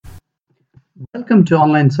Welcome to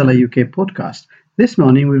Online Seller UK podcast. This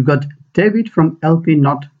morning we've got David from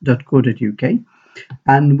lpnot.co.uk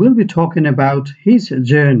and we'll be talking about his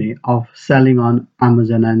journey of selling on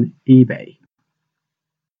Amazon and eBay.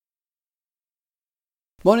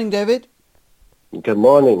 Morning, David. Good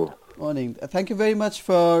morning. Morning. Thank you very much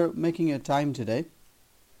for making your time today.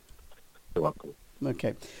 You're welcome.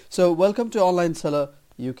 Okay. So welcome to Online Seller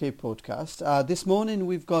UK podcast. This morning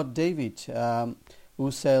we've got David who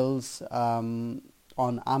sells on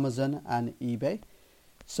Amazon and eBay.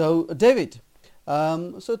 So David,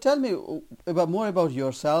 so tell me more about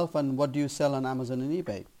yourself and what do you sell on Amazon and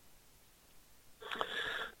eBay?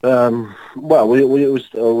 Well,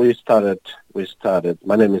 we started.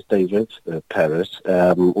 My name is David Paris.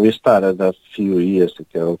 We started a few years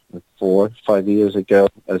ago, 4-5 years ago,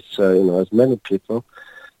 as many people,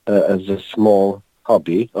 as a small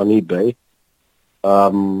hobby on eBay.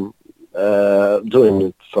 Doing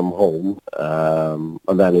it from home,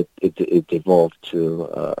 and then it evolved to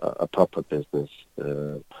a proper business.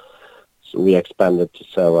 So we expanded to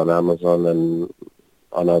sell on Amazon and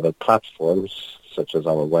on other platforms such as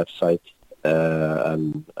our website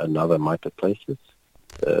and other marketplaces.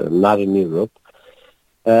 Not in Europe.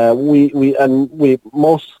 We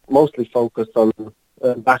mostly focused on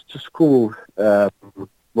back to school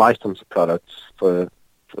licensed products for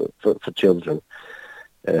children.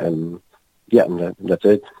 That's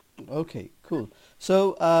it. Okay, cool.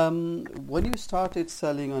 So when you started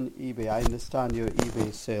selling on eBay, I understand your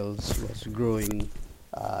eBay sales was growing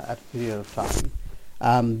at a period of time.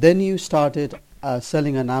 Then you started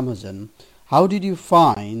selling on Amazon. How did you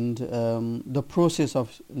find the process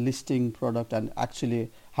of listing product and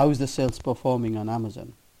actually how is the sales performing on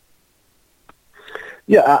Amazon?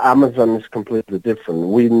 Yeah, Amazon is completely different.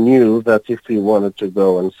 We knew that if we wanted to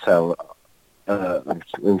go and sell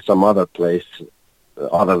in some other place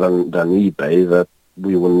other than eBay, that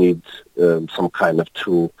we will need some kind of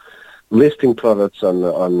tool. Listing products on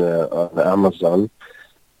Amazon,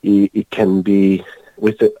 it can be,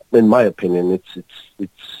 in my opinion,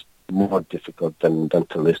 it's more difficult than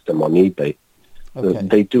to list them on eBay. Okay.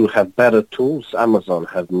 They do have better tools. Amazon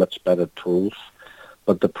has much better tools,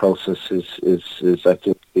 but the process is I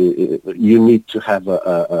think you need to have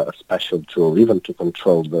a special tool even to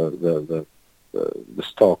control the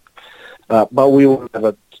stock. But we will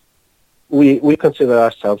never. We consider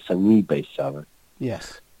ourselves an eBay seller.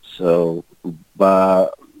 Yes. So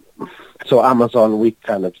Amazon, we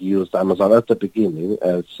kind of used Amazon at the beginning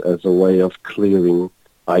as a way of clearing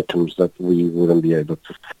items that we wouldn't be able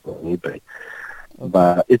to sell on eBay. Okay.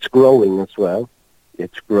 But it's growing as well.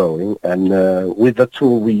 It's growing, and with the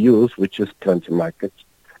tool we use, which is Plenty Markets,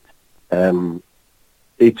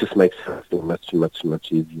 it just makes everything much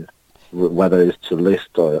easier. Whether it's to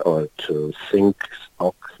list or to sync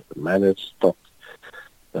stock, manage stock,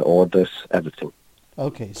 orders, everything.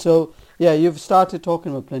 Okay, so yeah, you've started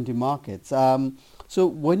talking about Plenty Markets. So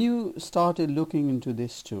when you started looking into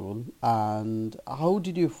this tool, and how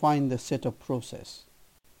did you find the setup process?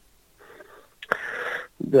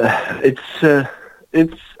 I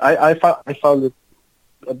found it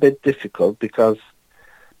a bit difficult because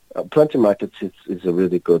Plenty Markets is a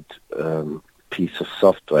really good piece of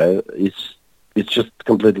software. It's just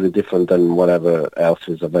completely different than whatever else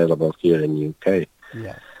is available here in UK.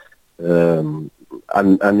 Yeah. And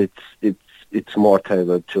it's more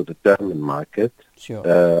tailored to the German market. Sure.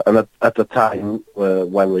 And at the time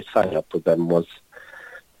when we signed up with them was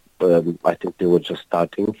I think they were just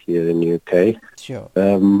starting here in UK. Sure.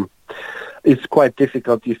 It's quite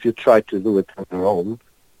difficult if you try to do it on your own.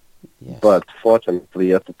 Yes. But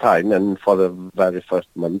fortunately, at the time, and for the very first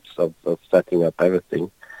months of setting up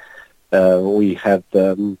everything, we had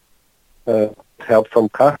help from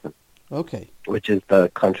Carmen. Okay. Which is the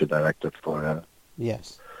country director for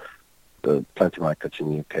yes, the Plenty Markets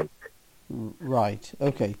in UK. Right.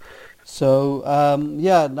 Okay. So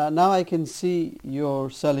now I can see you're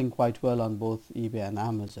selling quite well on both eBay and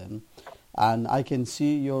Amazon, and I can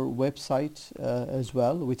see your website as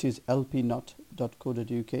well, which is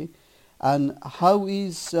lpnot.co.uk. And how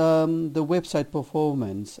is the website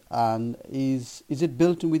performance? And is it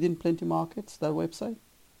built within Plenty Markets, that website?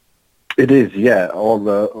 It is, yeah. All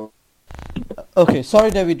the. Okay,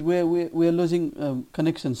 sorry, David. We're losing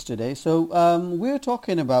connections today. So we're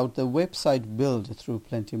talking about the website build through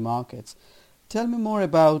Plenty Markets. Tell me more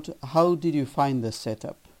about how did you find the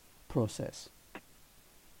setup process?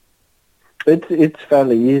 It's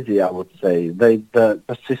fairly easy, I would say. The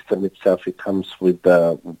system itself, it comes with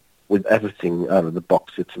everything out of the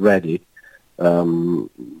box. It's ready.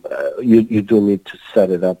 you do need to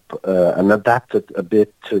set it up and adapt it a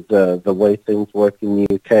bit to the way things work in the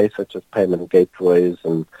UK, such as payment gateways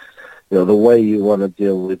and the way you want to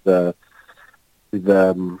deal with the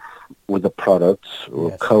products or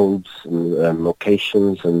Yes. codes and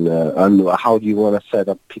locations and how do you want to set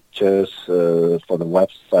up pictures for the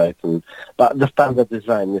website but the standard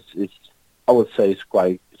design is I would say is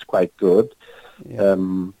quite good. Yeah.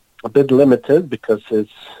 A bit limited because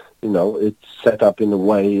it's set up in a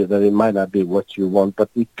way that it might not be what you want,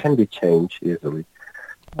 but it can be changed easily.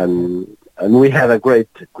 And we had a great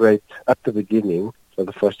at the beginning. For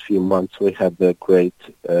the first few months, we had a great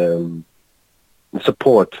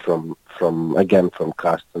support from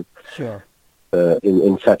Carsten. Sure.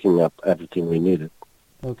 In setting up everything we needed.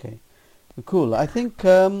 Okay. Cool. I think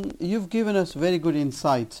you've given us very good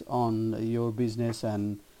insight on your business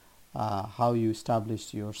and how you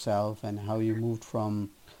established yourself and how you moved from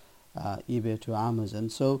eBay to Amazon.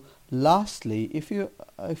 So, lastly, if you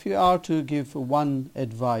are to give one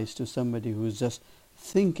advice to somebody who's just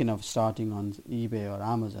thinking of starting on eBay or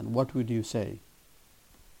Amazon, what would you say?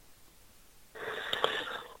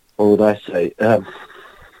 What would I say?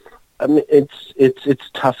 I mean, it's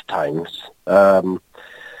tough times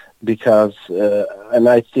because, and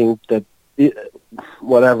I think that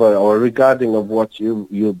whatever or regarding of what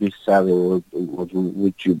you'll be selling, what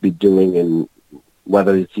would you be doing in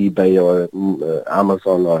whether it's eBay or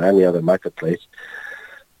Amazon or any other marketplace,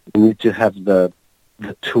 you need to have the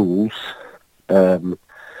tools and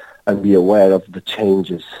be aware of the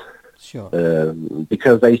changes. Sure.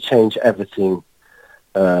 Because they change everything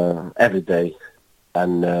every day,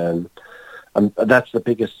 and that's the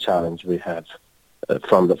biggest challenge we had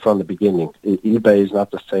from the beginning. eBay is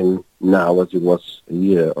not the same now as it was a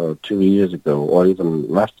year or 2 years ago, or even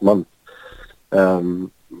last month. And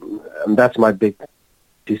that's my big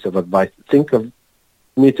piece of advice. Think of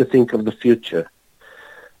the future,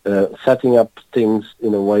 setting up things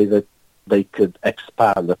in a way that they could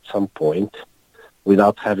expand at some point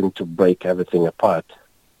without having to break everything apart.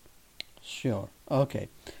 Sure. Okay.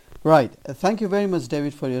 Right. Thank you very much,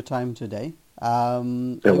 David, for your time today. I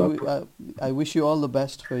wish you all the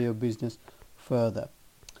best for your business further.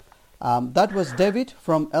 That was David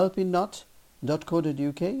from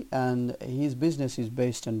lpnut.co.uk, and his business is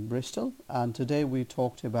based in Bristol. And today we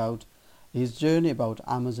talked about his journey about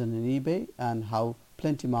Amazon and eBay and how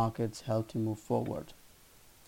Plenty Markets helped him move forward.